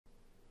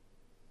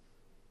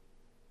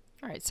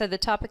All right, so the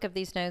topic of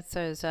these notes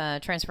is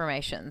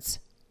transformations.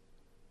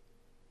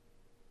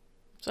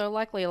 So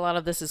likely a lot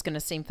of this is going to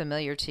seem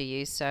familiar to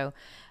you. So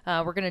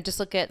we're going to just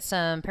look at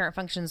some parent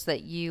functions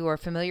that you are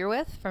familiar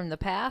with from the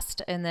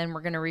past, and then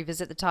we're going to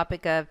revisit the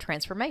topic of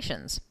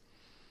transformations.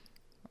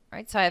 All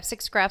right, so I have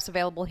 6 graphs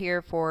available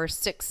here for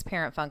 6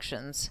 parent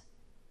functions.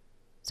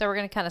 So we're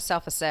going to kind of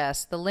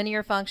self-assess. The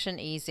linear function,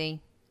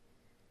 easy.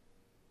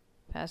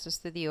 Passes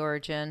through the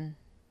origin.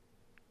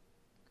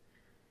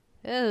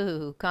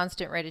 Ooh,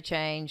 constant rate of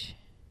change.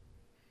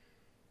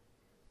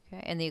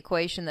 Okay, and the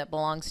equation that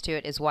belongs to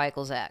it is y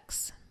equals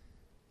x.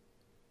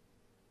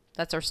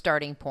 That's our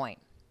starting point.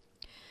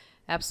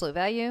 Absolute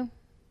value.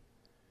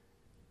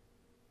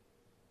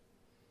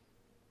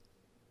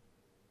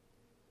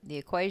 The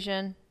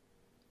equation,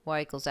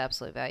 y equals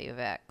absolute value of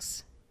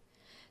x.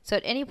 So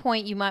at any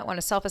point you might want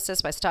to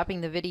self-assess by stopping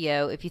the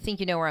video. If you think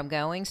you know where I'm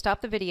going,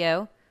 stop the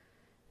video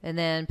and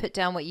then put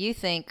down what you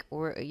think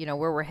where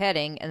we're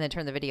heading, and then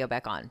turn the video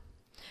back on.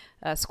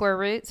 Square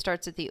root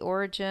starts at the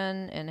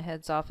origin and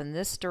heads off in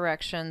this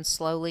direction,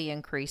 slowly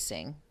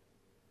increasing.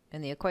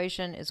 And the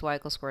equation is y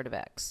equals square root of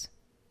x.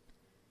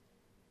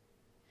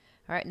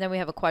 All right, and then we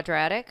have a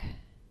quadratic.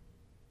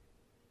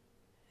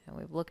 And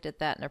we've looked at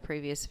that in a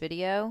previous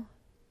video.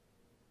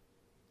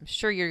 I'm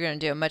sure you're going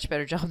to do a much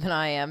better job than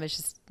I am. It's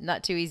just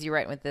not too easy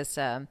writing with this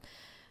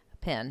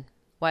pen.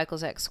 Y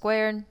equals x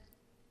squared.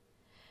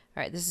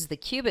 All right, this is the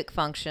cubic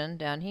function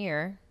down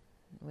here.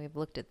 We've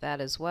looked at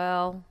that as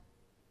well.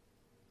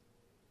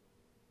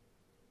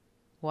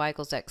 Y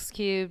equals x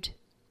cubed.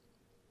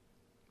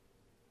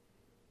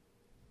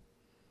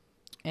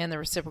 And the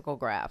reciprocal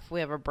graph. We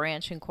have a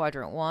branch in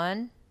quadrant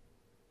 1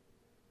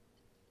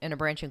 and a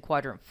branch in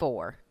quadrant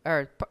 4.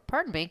 Or,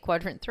 pardon me,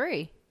 quadrant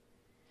 3.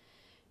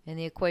 And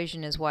the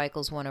equation is y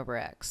equals 1 over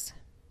x.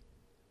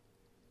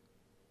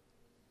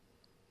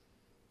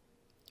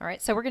 All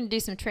right, so we're going to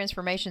do some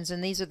transformations,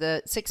 and these are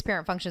the 6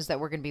 parent functions that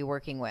we're going to be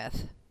working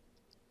with.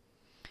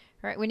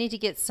 All right, we need to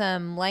get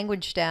some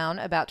language down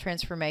about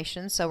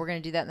transformations, so we're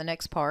going to do that in the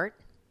next part.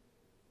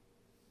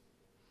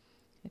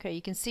 Okay,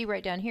 you can see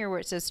right down here where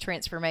it says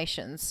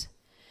transformations.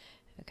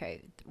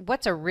 Okay,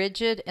 what's a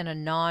rigid and a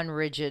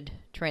non-rigid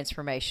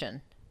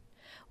transformation?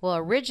 Well,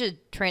 a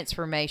rigid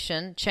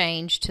transformation,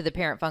 change to the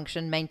parent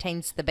function,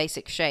 maintains the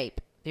basic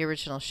shape, the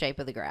original shape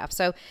of the graph.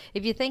 So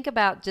if you think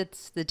about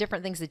just the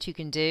different things that you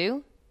can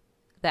do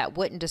that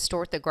wouldn't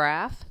distort the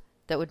graph,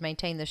 that would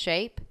maintain the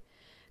shape,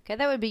 okay,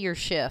 that would be your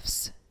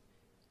shifts.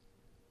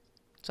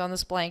 So on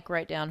this blank,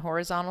 write down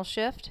horizontal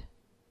shift.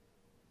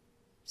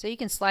 So you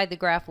can slide the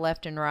graph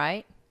left and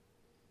right.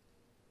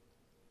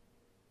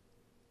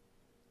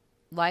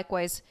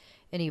 Likewise,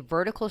 any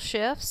vertical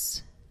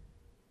shifts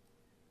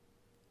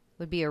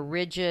would be a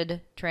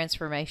rigid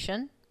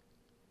transformation.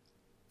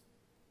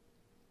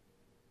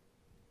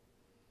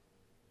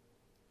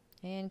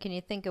 And can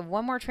you think of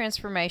one more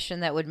transformation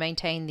that would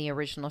maintain the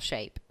original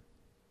shape?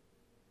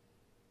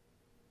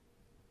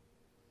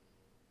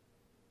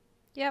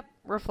 Yep,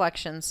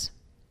 reflections.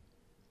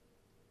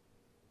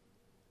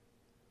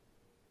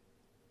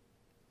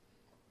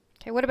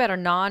 Okay, what about a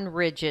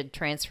non-rigid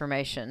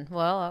transformation?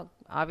 Well,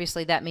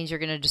 obviously that means you're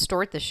going to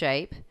distort the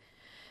shape.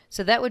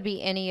 So that would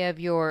be any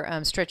of your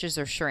stretches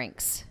or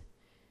shrinks.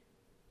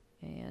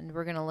 And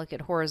we're going to look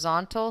at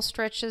horizontal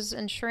stretches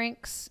and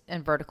shrinks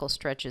and vertical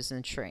stretches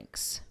and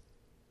shrinks.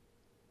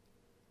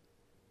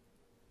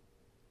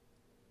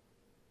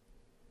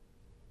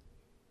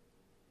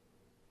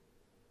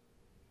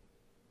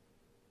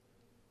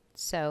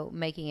 So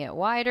making it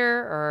wider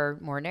or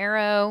more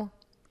narrow.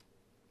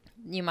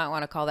 You might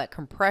want to call that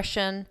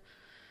compression.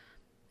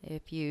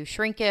 If you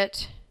shrink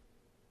it.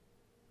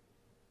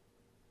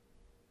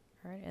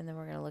 All right, and then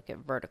we're going to look at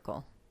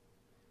vertical.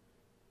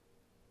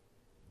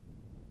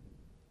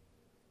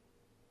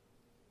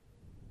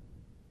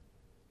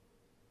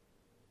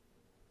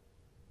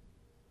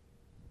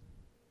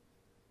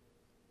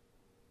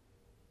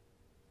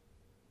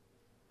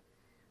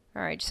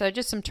 All right, so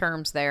just some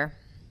terms there.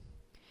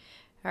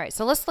 All right,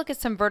 so let's look at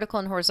some vertical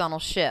and horizontal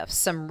shifts,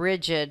 some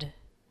rigid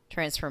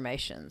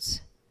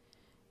transformations.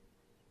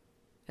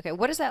 Okay,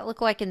 what does that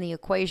look like in the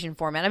equation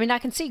format? I mean, I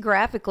can see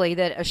graphically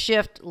that a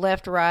shift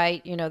left,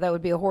 right, that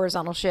would be a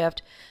horizontal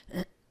shift.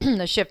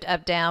 The shift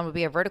up, down would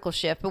be a vertical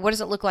shift. But what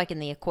does it look like in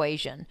the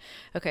equation?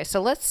 Okay,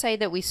 so let's say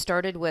that we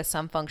started with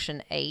some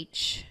function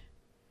h.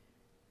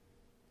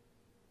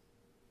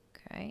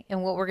 Okay,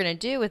 and what we're going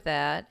to do with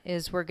that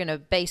is we're going to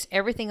base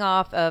everything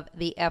off of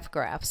the f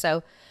graph.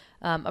 So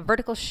a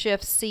vertical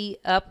shift c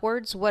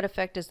upwards, what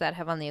effect does that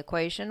have on the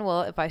equation?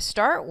 Well, if I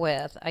start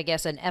with, I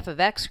guess, an f of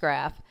x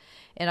graph,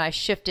 and I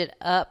shift it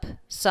up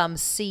some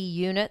c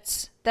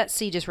units, that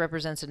c just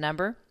represents a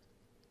number.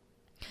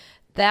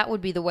 That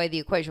would be the way the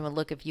equation would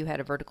look if you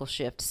had a vertical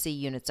shift c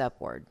units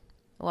upward.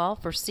 Well,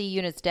 for c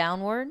units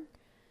downward,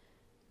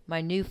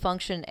 my new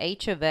function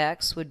h of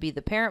x would be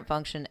the parent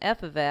function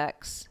f of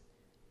x,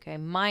 okay,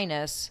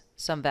 minus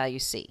some value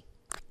c.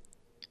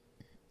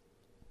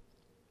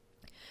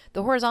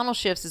 The horizontal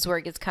shifts is where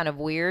it gets kind of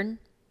weird.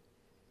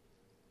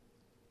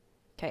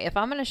 Okay, if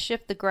I'm going to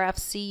shift the graph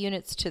C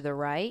units to the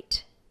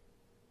right,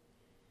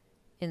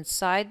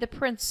 inside the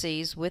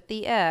parentheses with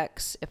the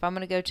X, if I'm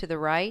going to go to the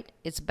right,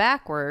 it's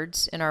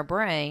backwards in our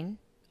brain,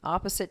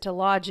 opposite to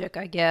logic,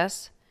 I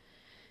guess.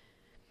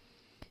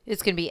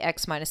 It's going to be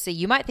X minus C.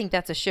 You might think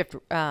that's a shift,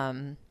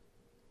 you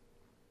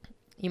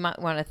might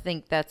want to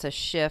think that's a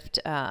shift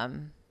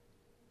to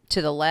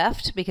the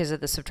left because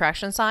of the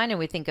subtraction sign, and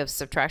we think of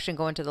subtraction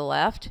going to the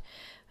left.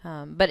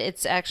 But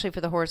it's actually, for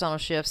the horizontal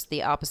shifts,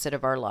 the opposite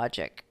of our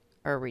logic,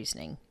 our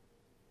reasoning.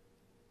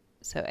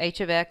 So h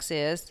of x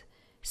is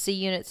C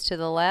units to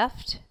the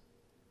left.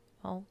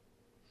 Well,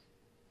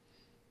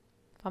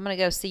 if I'm going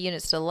to go C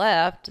units to the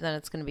left, then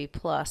it's going to be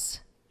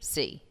plus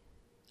C.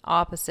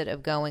 Opposite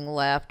of going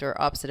left,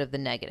 or opposite of the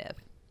negative.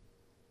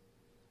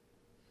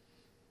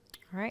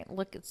 All right,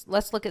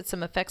 let's look at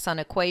some effects on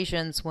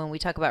equations when we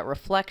talk about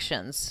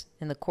reflections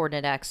in the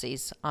coordinate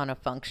axes on a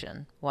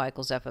function, y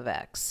equals f of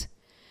x.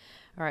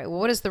 All right, well,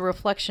 what does the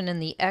reflection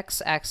in the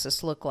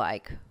x-axis look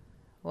like?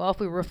 Well, if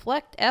we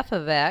reflect f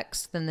of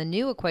x, then the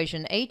new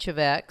equation h of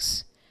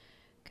x,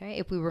 okay,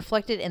 if we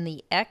reflect it in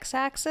the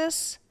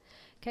x-axis,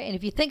 okay, and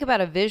if you think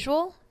about a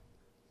visual,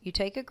 you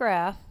take a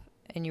graph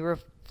and you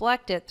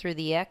reflect it through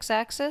the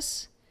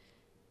x-axis.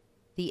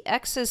 The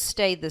x's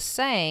stay the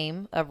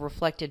same of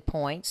reflected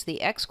points. The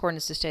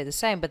x-coordinates stay the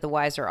same, but the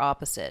y's are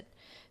opposite.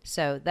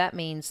 So that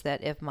means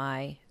that if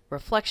my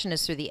reflection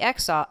is through the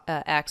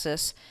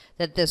x-axis,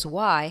 that this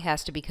y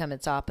has to become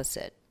its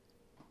opposite.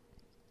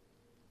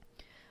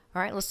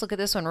 All right, let's look at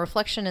this one.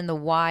 Reflection in the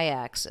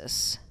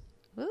y-axis.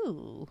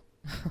 Ooh.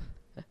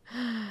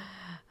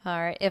 All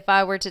right, if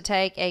I were to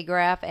take a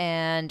graph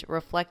and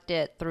reflect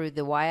it through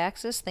the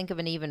y-axis, think of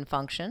an even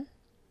function.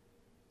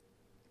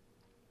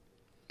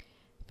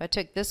 If I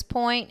took this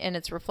point and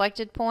its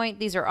reflected point,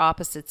 these are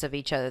opposites of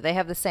each other. They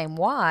have the same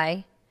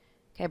y,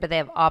 okay, but they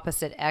have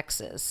opposite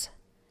x's.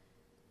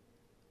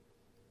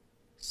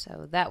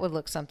 So that would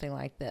look something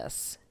like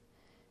this.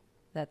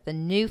 That the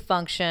new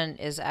function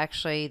is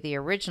actually the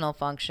original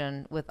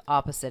function with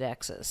opposite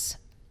x's.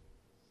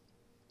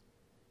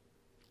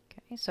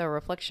 Okay, so a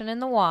reflection in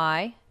the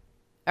y,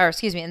 or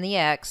excuse me, in the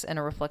x, and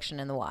a reflection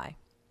in the y.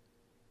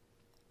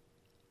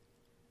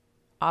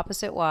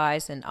 Opposite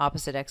y's and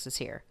opposite x's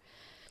here.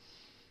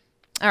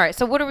 All right,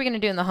 so what are we going to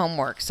do in the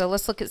homework? So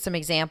let's look at some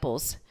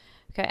examples.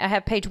 Okay, I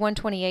have page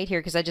 128 here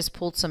because I just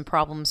pulled some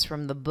problems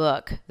from the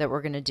book that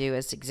we're going to do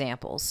as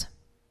examples.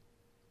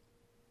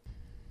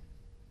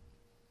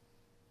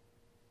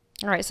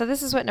 All right, so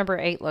this is what number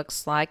 8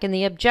 looks like, and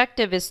the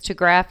objective is to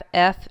graph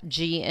f,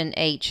 g, and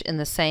h in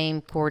the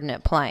same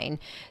coordinate plane.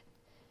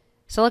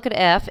 So look at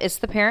f, it's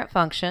the parent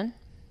function.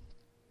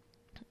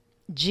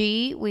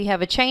 G, we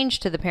have a change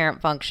to the parent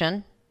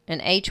function,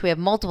 and h, we have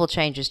multiple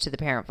changes to the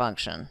parent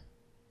function.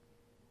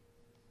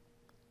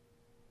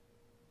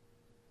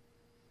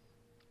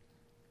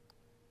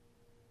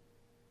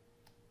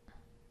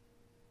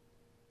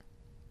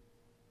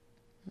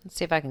 Let's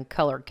see if I can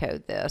color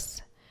code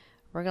this.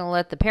 We're going to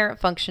let the parent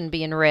function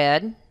be in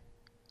red.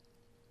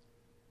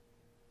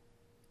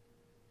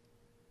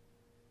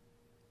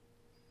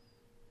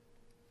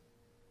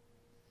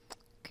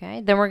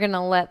 Okay, then we're going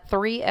to let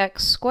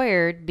 3x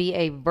squared be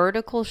a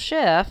vertical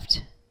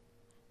shift.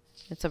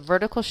 It's a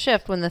vertical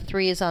shift when the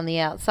 3 is on the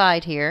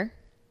outside here.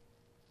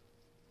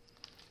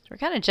 So we're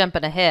kind of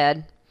jumping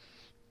ahead.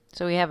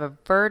 So we have a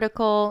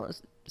vertical,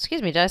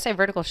 excuse me, did I say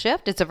vertical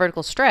shift? It's a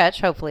vertical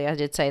stretch. Hopefully I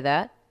did say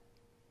that.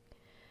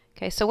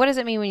 Okay, so what does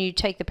it mean when you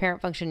take the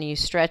parent function and you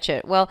stretch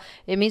it? Well,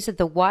 it means that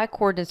the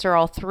y-coordinates are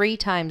all 3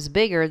 times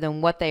bigger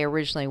than what they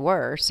originally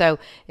were. So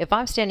if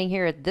I'm standing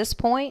here at this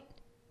point,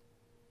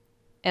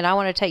 and I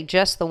want to take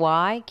just the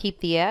y, keep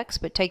the x,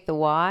 but take the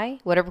y,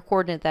 whatever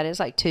coordinate that is,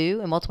 like 2,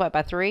 and multiply it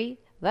by 3,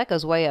 that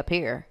goes way up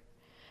here.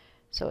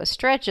 So a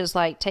stretch is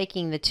like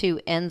taking the two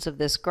ends of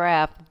this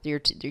graph, your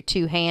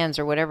two hands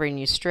or whatever, and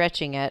you're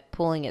stretching it,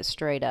 pulling it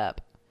straight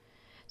up.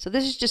 So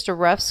this is just a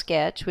rough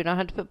sketch. We don't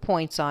have to put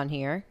points on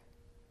here.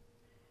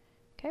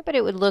 Okay, but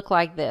it would look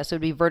like this. It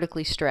would be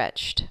vertically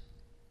stretched.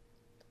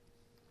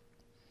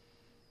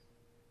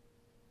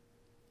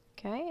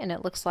 Okay, and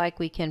it looks like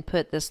we can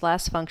put this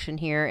last function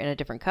here in a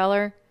different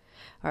color.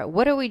 All right,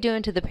 what are we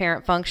doing to the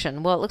parent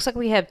function? Well, it looks like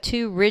we have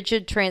 2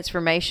 rigid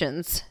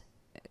transformations.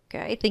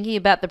 Okay, thinking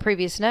about the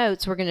previous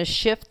notes, we're going to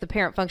shift the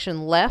parent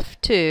function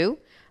left 2.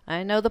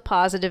 I know the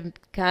positive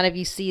kind of,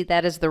 you see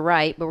that as the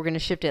right, but we're going to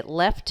shift it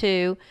left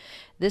 2.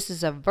 This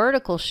is a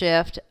vertical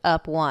shift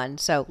up 1.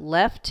 So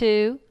left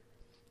 2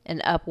 and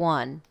up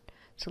 1.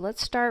 So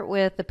let's start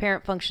with the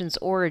parent function's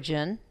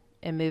origin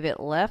and move it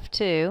left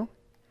 2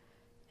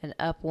 and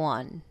up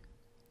 1.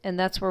 And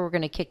that's where we're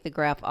going to kick the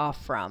graph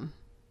off from.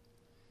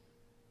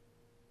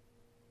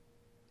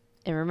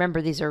 And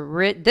remember, these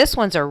are this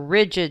one's a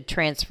rigid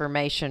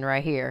transformation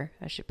right here.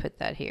 I should put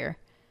that here.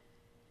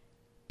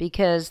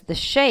 Because the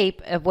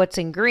shape of what's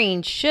in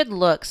green should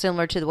look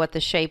similar to what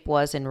the shape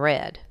was in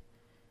red.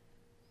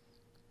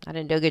 I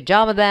didn't do a good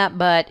job of that,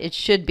 but it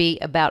should be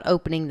about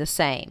opening the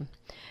same.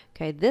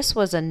 Okay, this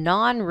was a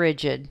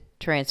non-rigid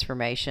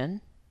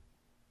transformation.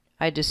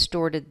 I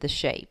distorted the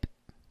shape.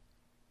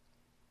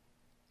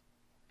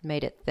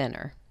 made it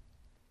thinner.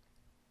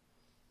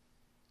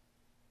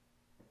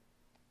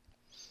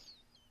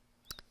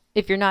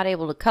 If you're not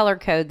able to color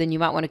code, then you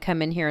might want to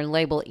come in here and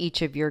label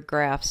each of your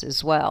graphs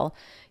as well.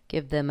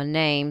 Give them a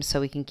name so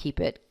we can keep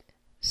it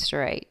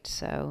straight.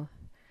 So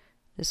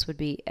this would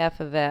be f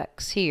of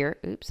x here.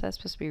 Oops, that's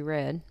supposed to be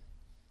red.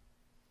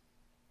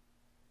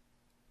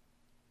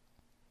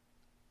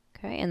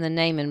 Okay, and the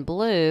name in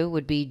blue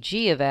would be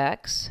g of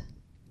x.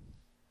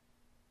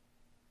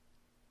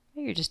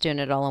 You're just doing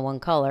it all in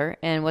one color.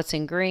 And what's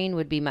in green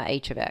would be my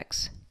h of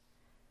x.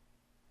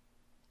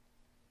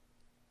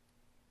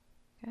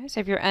 Okay,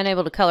 so if you're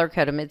unable to color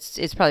code them,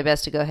 it's probably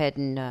best to go ahead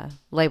and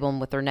label them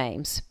with their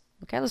names.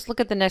 Okay, let's look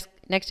at the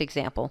next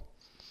example.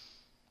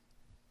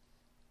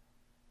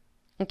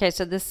 Okay,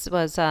 so this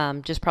was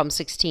just problem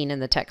 16 in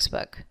the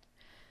textbook.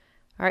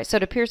 All right, so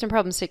it appears in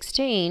problem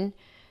 16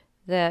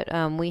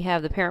 that we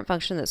have the parent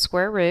function that's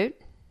square root.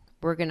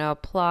 We're going to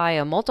apply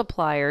a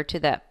multiplier to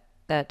that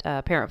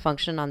parent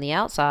function on the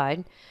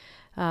outside.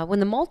 When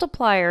the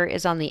multiplier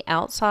is on the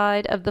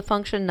outside of the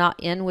function, not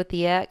in with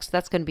the x,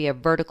 that's going to be a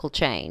vertical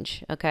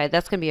change. Okay,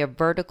 that's going to be a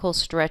vertical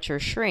stretch or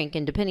shrink,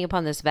 and depending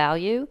upon this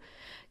value,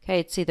 okay,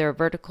 it's either a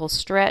vertical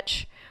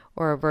stretch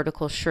or a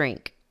vertical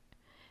shrink.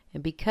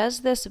 And because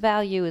this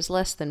value is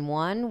less than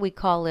 1, we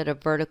call it a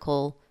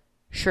vertical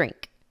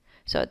shrink.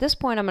 So at this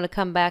point, I'm going to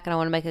come back and I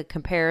want to make a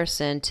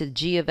comparison to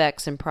g of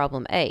x in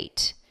problem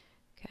 8.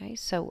 Okay,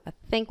 so I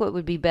think what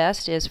would be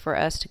best is for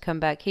us to come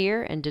back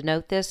here and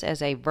denote this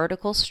as a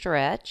vertical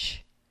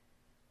stretch.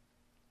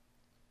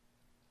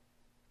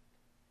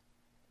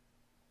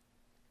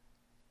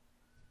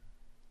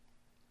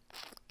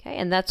 Okay,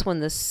 and that's when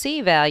the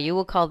c value,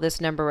 we'll call this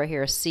number right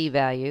here a c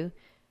value,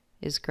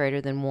 is greater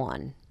than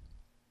 1.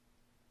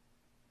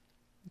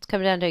 Let's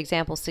come down to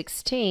example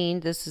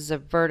 16. This is a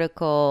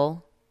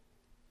vertical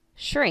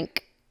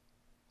shrink.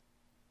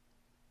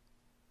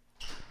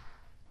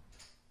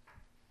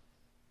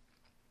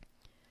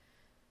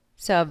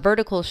 So a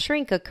vertical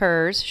shrink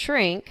occurs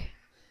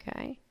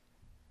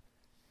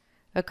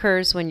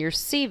when your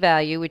c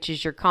value, which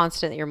is your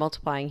constant that you're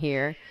multiplying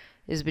here,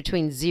 is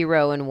between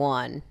 0 and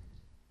 1.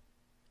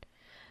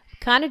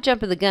 Kind of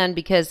jumping the gun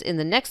because in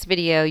the next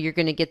video you're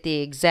going to get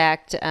the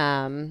exact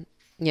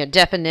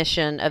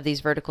definition of these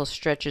vertical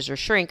stretches or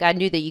shrink. I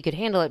knew that you could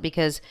handle it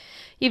because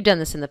you've done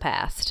this in the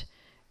past.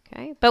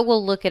 Okay, but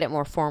we'll look at it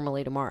more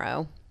formally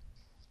tomorrow.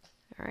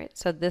 All right,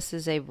 so this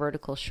is a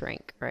vertical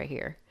shrink right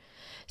here.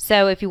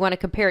 So if you want to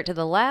compare it to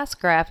the last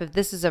graph, if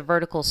this is a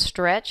vertical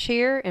stretch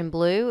here in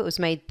blue, it was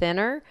made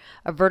thinner.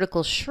 A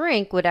vertical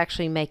shrink would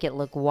actually make it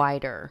look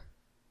wider.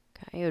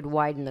 Okay, it would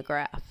widen the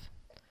graph.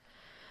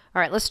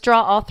 All right, let's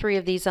draw all three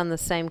of these on the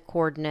same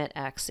coordinate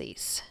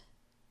axes.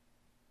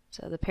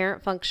 So the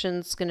parent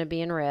function's going to be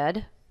in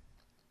red.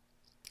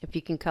 If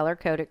you can color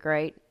code it,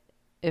 great.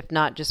 If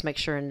not, just make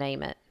sure and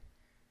name it.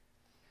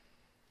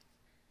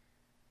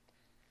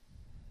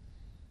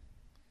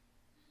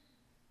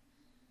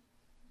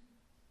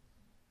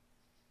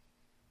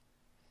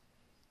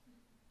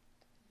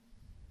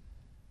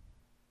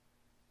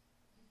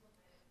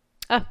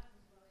 Oh,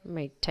 let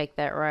me take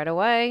that right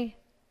away.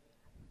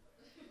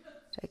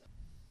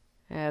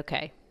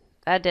 Okay,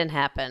 that didn't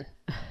happen.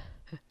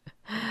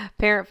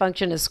 Parent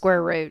function is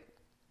square root.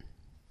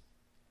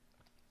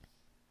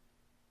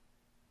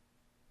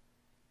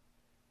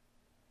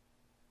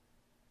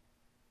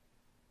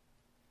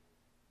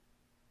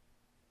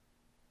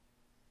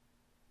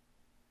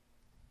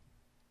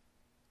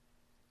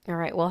 All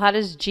right, well, how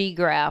does G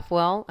graph?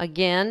 Well,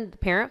 again, the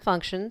parent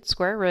function,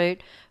 square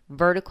root,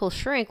 vertical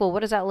shrink. Well, what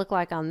does that look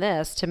like on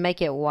this? To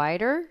make it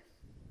wider?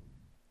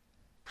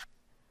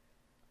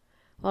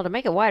 Well, to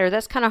make it wider,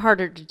 that's kind of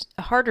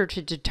harder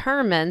to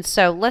determine.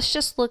 So let's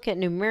just look at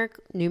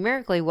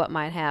numerically what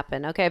might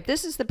happen. Okay, if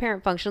this is the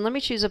parent function, let me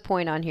choose a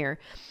point on here.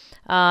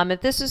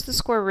 If this is the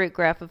square root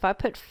graph, if I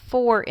put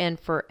 4 in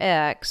for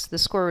x, the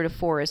square root of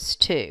 4 is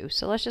 2.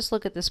 So let's just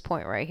look at this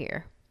point right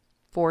here,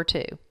 4,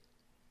 2.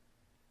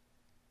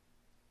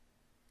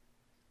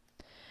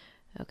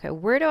 Okay,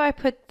 where do I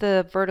put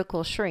the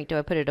vertical shrink? Do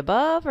I put it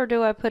above or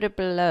do I put it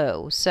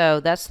below? So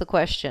that's the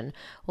question.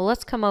 Well,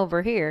 let's come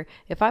over here.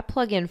 If I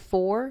plug in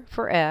 4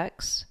 for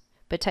x,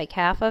 but take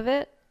half of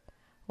it,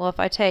 well, if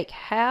I take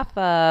half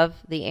of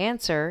the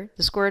answer,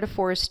 the square root of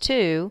 4 is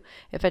 2.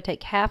 If I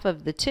take half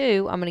of the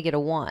 2, I'm going to get a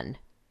 1.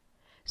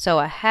 So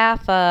a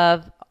half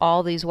of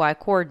all these y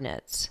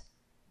coordinates.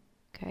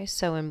 Okay,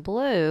 so in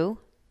blue,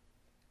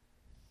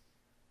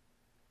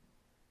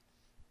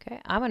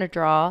 okay, I'm going to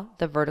draw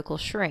the vertical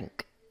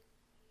shrink.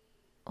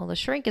 Well, the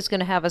shrink is going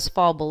to have us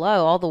fall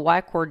below. All the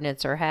y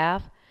coordinates are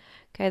half.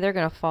 Okay, they're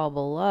going to fall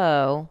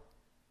below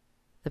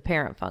the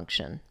parent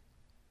function.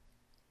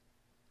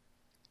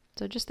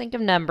 So just think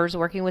of numbers,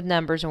 working with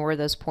numbers and where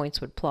those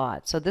points would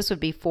plot. So this would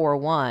be 4,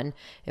 1.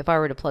 If I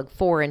were to plug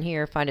 4 in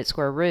here, find its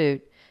square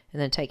root,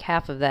 and then take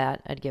half of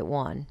that, I'd get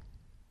 1.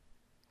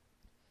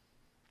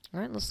 All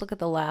right, let's look at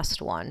the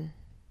last one.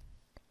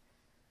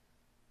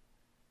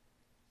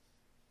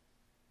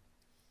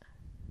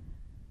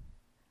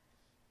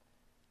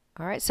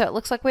 All right, so it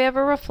looks like we have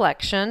a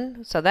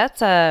reflection. So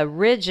that's a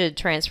rigid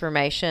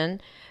transformation.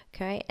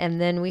 Okay,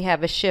 and then we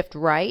have a shift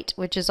right,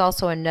 which is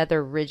also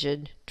another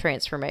rigid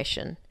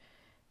transformation.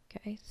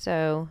 Okay,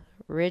 so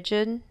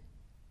rigid.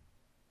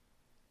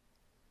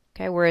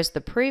 Okay, whereas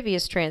the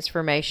previous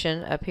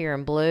transformation up here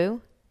in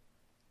blue,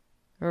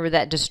 remember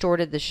that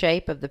distorted the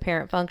shape of the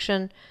parent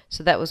function?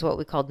 So that was what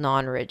we called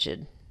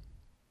non-rigid.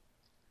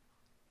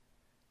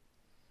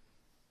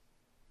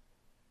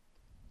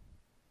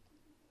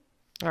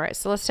 All right,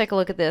 so let's take a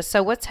look at this.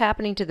 So what's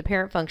happening to the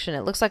parent function?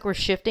 It looks like we're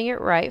shifting it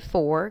right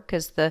 4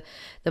 because the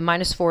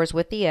minus 4 is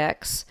with the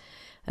x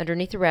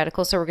underneath the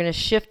radical. So we're going to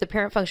shift the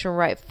parent function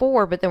right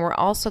 4, but then we're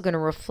also going to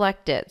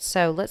reflect it.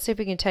 So let's see if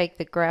we can take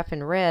the graph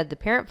in red, the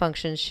parent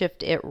function,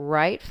 shift it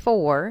right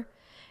 4,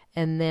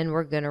 and then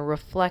we're going to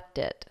reflect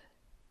it.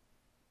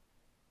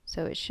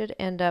 So it should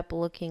end up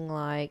looking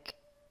like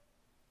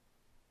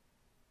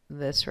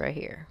this right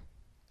here.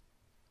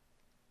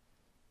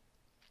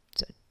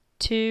 So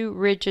 2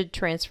 rigid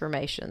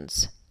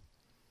transformations.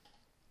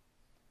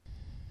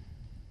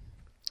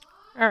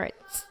 All right.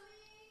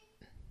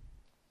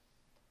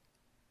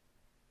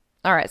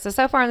 So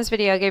far in this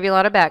video I gave you a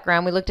lot of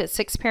background. We looked at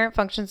 6 parent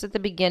functions at the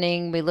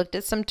beginning. We looked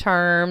at some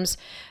terms.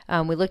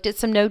 We looked at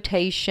some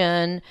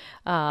notation.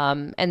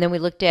 And then we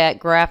looked at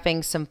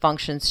graphing some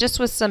functions just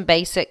with some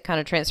basic kind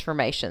of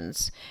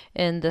transformations.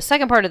 In the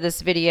second part of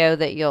this video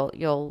that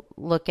you'll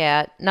look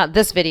at, not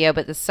this video,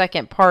 but the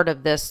second part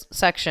of this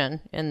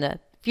section in the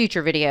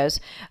future videos,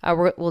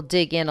 we'll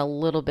dig in a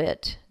little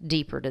bit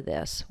deeper to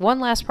this. One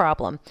last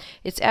problem.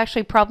 It's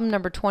actually problem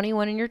number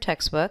 21 in your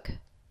textbook.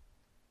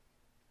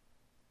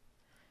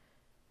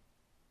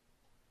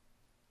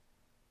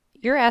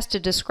 You're asked to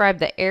describe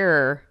the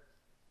error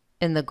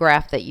in the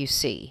graph that you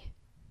see.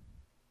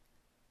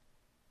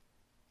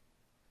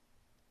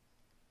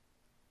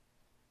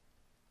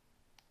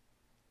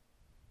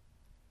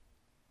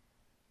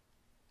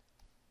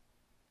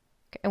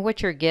 Okay, and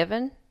what you're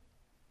given?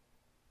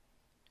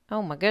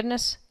 Oh my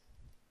goodness.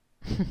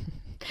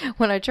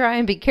 When I try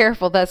and be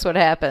careful, that's what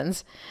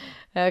happens.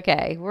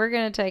 Okay, we're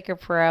going to take a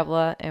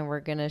parabola and we're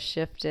going to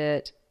shift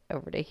it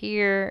over to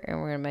here and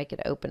we're going to make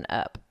it open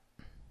up.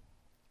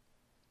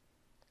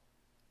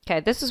 Okay,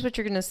 this is what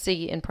you're going to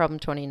see in problem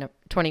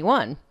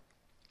 21.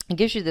 It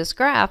gives you this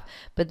graph,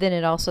 but then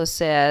it also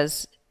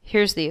says,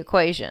 here's the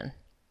equation.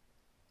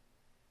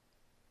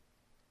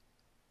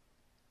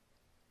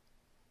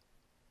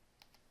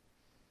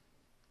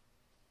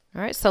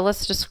 All right, so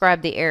let's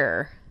describe the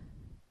error.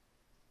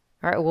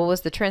 All right, well,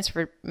 was the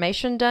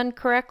transformation done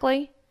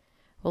correctly?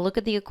 Well, look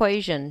at the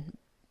equation.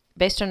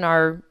 Based on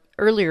our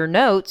earlier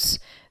notes,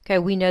 okay,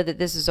 we know that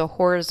this is a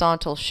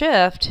horizontal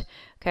shift,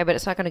 okay, but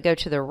it's not going to go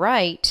to the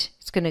right.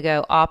 It's going to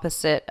go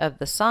opposite of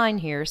the sign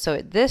here.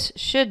 So this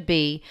should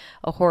be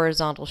a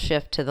horizontal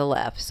shift to the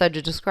left. So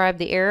to describe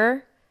the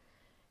error,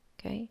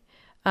 okay,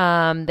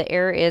 the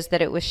error is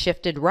that it was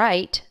shifted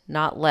right,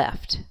 not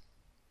left.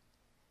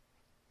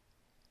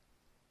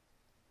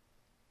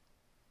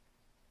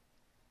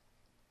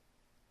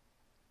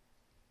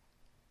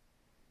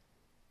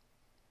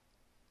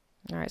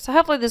 All right, so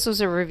hopefully this was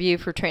a review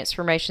for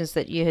transformations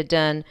that you had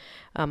done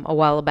a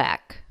while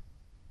back.